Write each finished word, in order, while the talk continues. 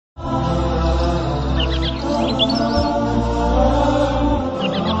اعوذ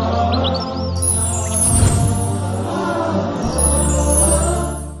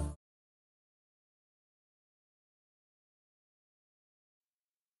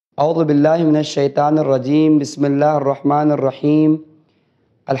باللہ من الشیطان الرجیم، بسم اللہ الرحمن الرحیم،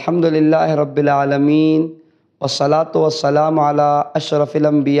 الحمدللہ رب العالمین، والصلاة والسلام علی اشرف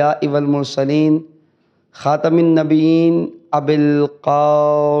الانبیاء والمرسلین، خاتم النبیین ابی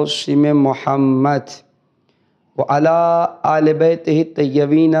القاسم محمد وعلی آل بیتہ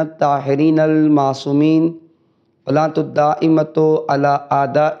الطیبین الطاہرین المعصومین، ولعنۃ الدائمۃ علی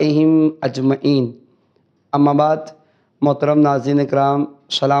اعدائہم اجمعین۔ اما بعد، محترم ناظرین اکرام،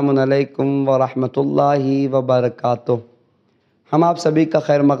 السلام علیکم ورحمۃ اللہ وبرکاتہ۔ ہم آپ سبھی کا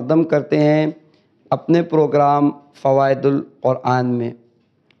خیر مقدم کرتے ہیں اپنے پروگرام فوائد القرآن میں،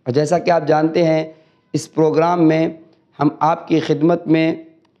 اور جیسا کہ آپ جانتے ہیں اس پروگرام میں ہم آپ کی خدمت میں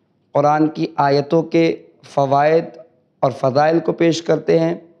قرآن کی آیتوں کے فوائد اور فضائل کو پیش کرتے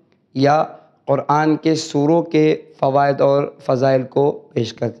ہیں، یا قرآن کے سوروں کے فوائد اور فضائل کو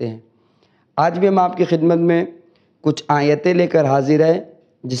پیش کرتے ہیں۔ آج بھی ہم آپ کی خدمت میں کچھ آیتیں لے کر حاضر ہیں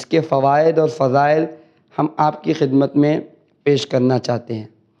جس کے فوائد اور فضائل ہم آپ کی خدمت میں پیش کرنا چاہتے ہیں۔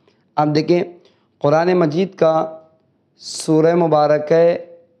 آپ دیکھیں، قرآن مجید کا سورہ مبارک ہے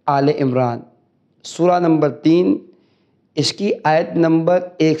آل عمران، سورہ نمبر 3، اس کی آیت نمبر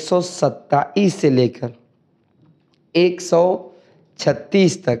 127 سے لے کر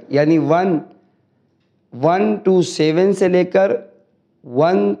 136 تک، یعنی 117 سے لے کر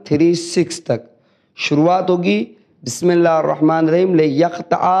 136 تک شروعات ہوگی بسم اللہ الرحمن الرحیم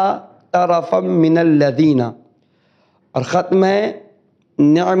لِيَقْطَعَ طَرَفًا مِّنَ الَّذِينَ، اور ختم ہے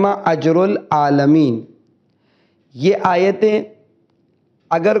نعم اجر العالمین۔ یہ آیتیں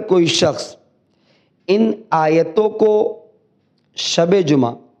اگر کوئی شخص ان آیتوں کو شب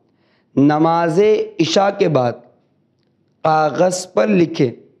جمعہ نماز عشاء کے بعد کاغذ پر لکھے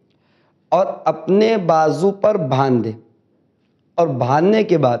اور اپنے بازو پر باندھ دے، اور باندھنے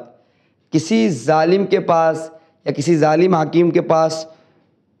کے بعد کسی ظالم کے پاس یا کسی ظالم حاکم کے پاس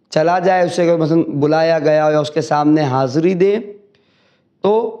چلا جائے، اسے اگر مثلا بلایا گیا یا اس کے سامنے حاضری دے،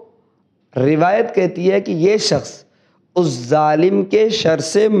 تو روایت کہتی ہے کہ یہ شخص اس ظالم کے شر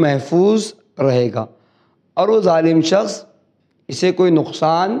سے محفوظ رہے گا، اور وہ ظالم شخص اسے کوئی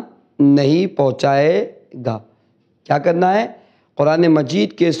نقصان نہیں پہنچائے گا۔ کیا کرنا ہے؟ قرآن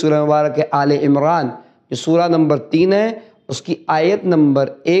مجید کے سورہ مبارک آل عمران، جو سورہ نمبر 3 ہے، اس کی آیت نمبر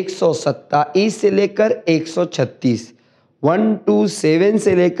 127 سے لے کر 136، 127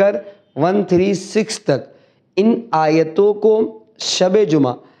 سے لے کر 136 تک ان آیتوں کو شب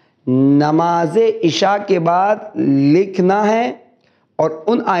جمعہ نماز عشاء کے بعد لکھنا ہے، اور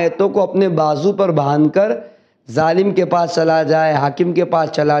ان آیتوں کو اپنے بازو پر باندھ کر ظالم کے پاس چلا جائے، حاکم کے پاس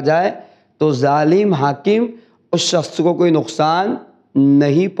چلا جائے، تو ظالم حاکم اس شخص کو کوئی نقصان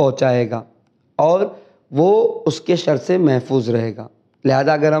نہیں پہنچائے گا اور وہ اس کے شر سے محفوظ رہے گا۔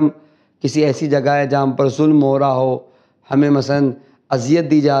 لہذا اگر ہم کسی ایسی جگہ ہے جہاں پر ظلم ہو رہا ہو، ہمیں مثلا اذیت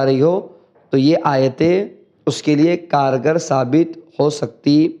دی جا رہی ہو، تو یہ آیتیں اس کے لیے کارگر ثابت ہو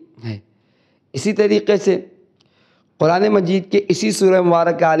سکتی ہیں۔ اسی طریقے سے قرآن مجید کے اسی سورہ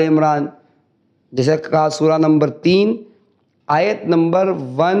مبارک آل عمران، جیسے کہا سورہ نمبر 3 آیت نمبر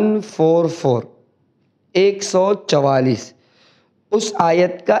 144، 144، اس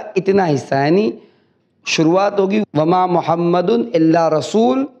آیت کا اتنا حصہ، یعنی شروعات ہوگی وما محمد الا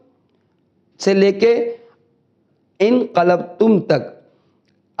رسول سے لے کے انقلبتم تک۔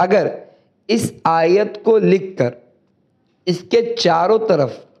 اگر اس آیت کو لکھ کر اس کے چاروں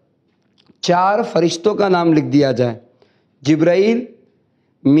طرف 4 فرشتوں کا نام لکھ دیا جائے، جبرائیل،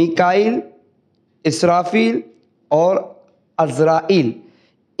 میکائیل، اسرافیل اور عزرائیل،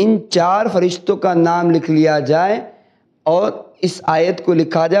 ان 4 فرشتوں کا نام لکھ لیا جائے اور اس آیت کو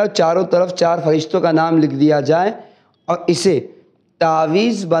لکھا جائے اور چاروں طرف 4 فرشتوں کا نام لکھ دیا جائے اور اسے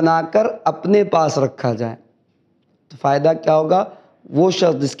تعویذ بنا کر اپنے پاس رکھا جائے، تو فائدہ کیا ہوگا؟ وہ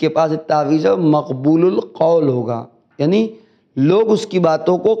شخص جس کے پاس تعویذ ہے مقبول القول ہوگا، یعنی لوگ اس کی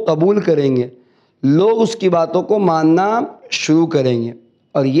باتوں کو قبول کریں گے، لوگ اس کی باتوں کو ماننا شروع کریں گے،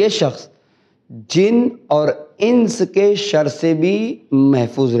 اور یہ شخص جن اور انس کے شر سے بھی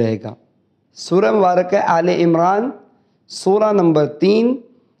محفوظ رہے گا۔ سورہ مبارک آل عمران، سورہ نمبر 3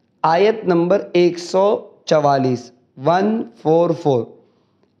 آیت نمبر 144، 144۔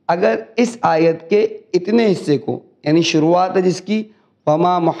 اگر اس آیت کے اتنے حصے کو، یعنی شروعات ہے جس کی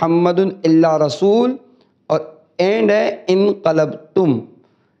وما محمد الا رسول اور اینڈ ہے انقلبتم،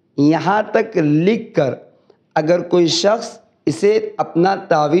 یہاں تک لکھ کر اگر کوئی شخص اسے اپنا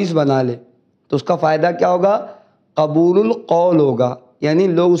تعویذ بنا لے تو اس کا فائدہ کیا ہوگا؟ قبول القول ہوگا، یعنی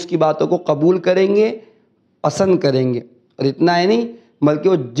لوگ اس کی باتوں کو قبول کریں گے پسند کریں گے، اور اتنا ہی نہیں بلکہ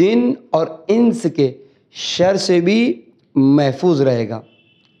وہ جن اور انس کے شر سے بھی محفوظ رہے گا۔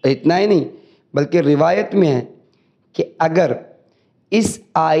 اور اتنا ہی نہیں بلکہ روایت میں ہے کہ اگر اس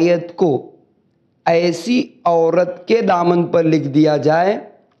آیت کو ایسی عورت کے دامن پر لکھ دیا جائے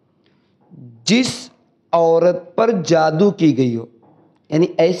جس عورت پر جادو کی گئی ہو، یعنی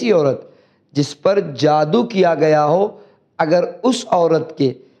ایسی عورت جس پر جادو کیا گیا ہو، اگر اس عورت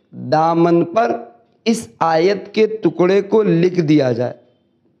کے دامن پر اس آیت کے ٹکڑے کو لکھ دیا جائے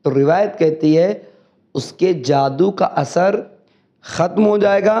تو روایت کہتی ہے اس کے جادو کا اثر ختم ہو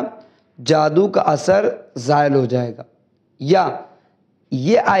جائے گا، جادو کا اثر زائل ہو جائے گا۔ یا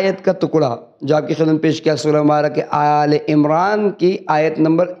یہ آیت کا ٹکڑا جو آپ کی خدمت میں پیش کیا سورہ مبارک آل عمران کی آیت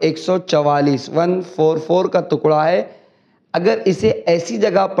نمبر 144 144 کا ٹکڑا ہے، اگر اسے ایسی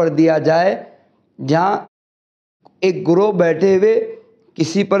جگہ پر دیا جائے جہاں ایک گروہ بیٹھے ہوئے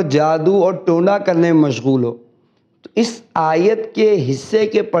کسی پر جادو اور ٹونا کرنے میں مشغول ہو، تو اس آیت کے حصے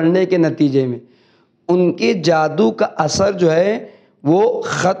کے پڑھنے کے نتیجے میں ان کے جادو کا اثر جو ہے وہ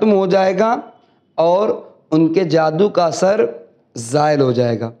ختم ہو جائے گا اور ان کے جادو کا اثر زائل ہو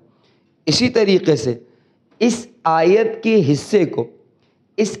جائے گا۔ اسی طریقے سے اس آیت کے حصے کو،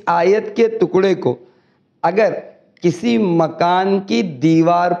 اس آیت کے ٹکڑے کو اگر کسی مکان کی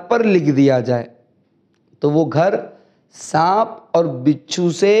دیوار پر لکھ دیا جائے تو وہ گھر سانپ اور بچھو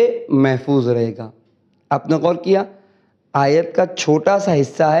سے محفوظ رہے گا۔ آپ نے غور کیا، آیت کا چھوٹا سا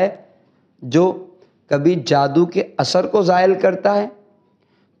حصہ ہے جو کبھی جادو کے اثر کو زائل کرتا ہے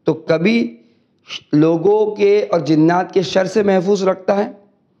تو کبھی لوگوں کے اور جنات کے شر سے محفوظ رکھتا ہے،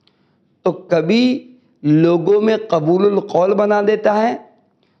 تو کبھی لوگوں میں قبول القول بنا دیتا ہے،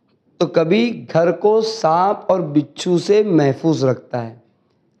 تو کبھی گھر کو سانپ اور بچھو سے محفوظ رکھتا ہے۔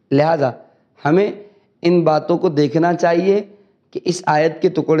 لہذا ہمیں ان باتوں کو دیکھنا چاہیے کہ اس آیت کے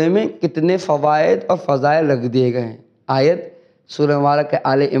ٹکڑے میں کتنے فوائد اور فضائل رکھ دیے گئے ہیں۔ آیت سورہ مبارک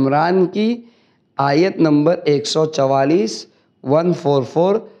آل عمران کی آیت نمبر 144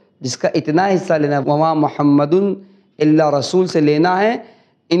 144 جس کا اتنا حصہ لینا ہے وما محمد الا رسول سے لینا ہے،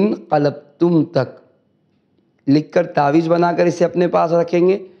 ان قلبتم تک لکھ کر تعویذ بنا کر اسے اپنے پاس رکھیں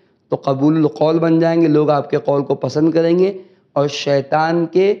گے تو قبول القول بن جائیں گے، لوگ آپ کے قول کو پسند کریں گے اور شیطان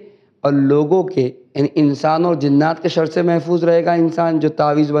کے اور لوگوں کے یعنی انسان اور جنات کے شر سے محفوظ رہے گا انسان جو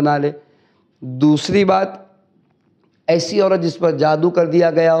تعویذ بنا لے۔ دوسری بات، ایسی عورت جس پر جادو کر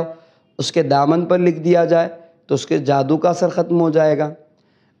دیا گیا ہو اس کے دامن پر لکھ دیا جائے تو اس کے جادو کا اثر ختم ہو جائے گا،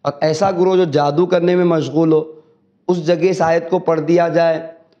 اور ایسا گروہ جو جادو کرنے میں مشغول ہو اس جگہ اس آیت کو پڑھ دیا جائے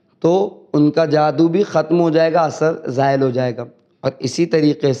تو ان کا جادو بھی ختم ہو جائے گا، اثر زائل ہو جائے گا۔ اور اسی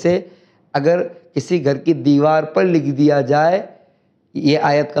طریقے سے اگر کسی گھر کی دیوار پر لکھ دیا جائے یہ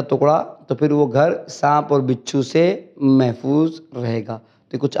آیت کا ٹکڑا تو پھر وہ گھر سانپ اور بچھو سے محفوظ رہے گا۔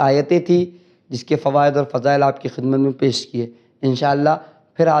 تو کچھ آیتیں تھیں جس کے فوائد اور فضائل آپ کی خدمت میں پیش کیے۔ انشاءاللہ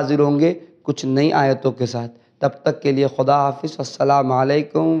پھر حاضر ہوں گے کچھ نئی آیتوں کے ساتھ، تب تک کے لیے خدا حافظ، السلام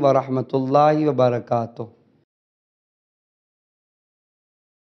علیکم ورحمۃ اللہ وبرکاتہ۔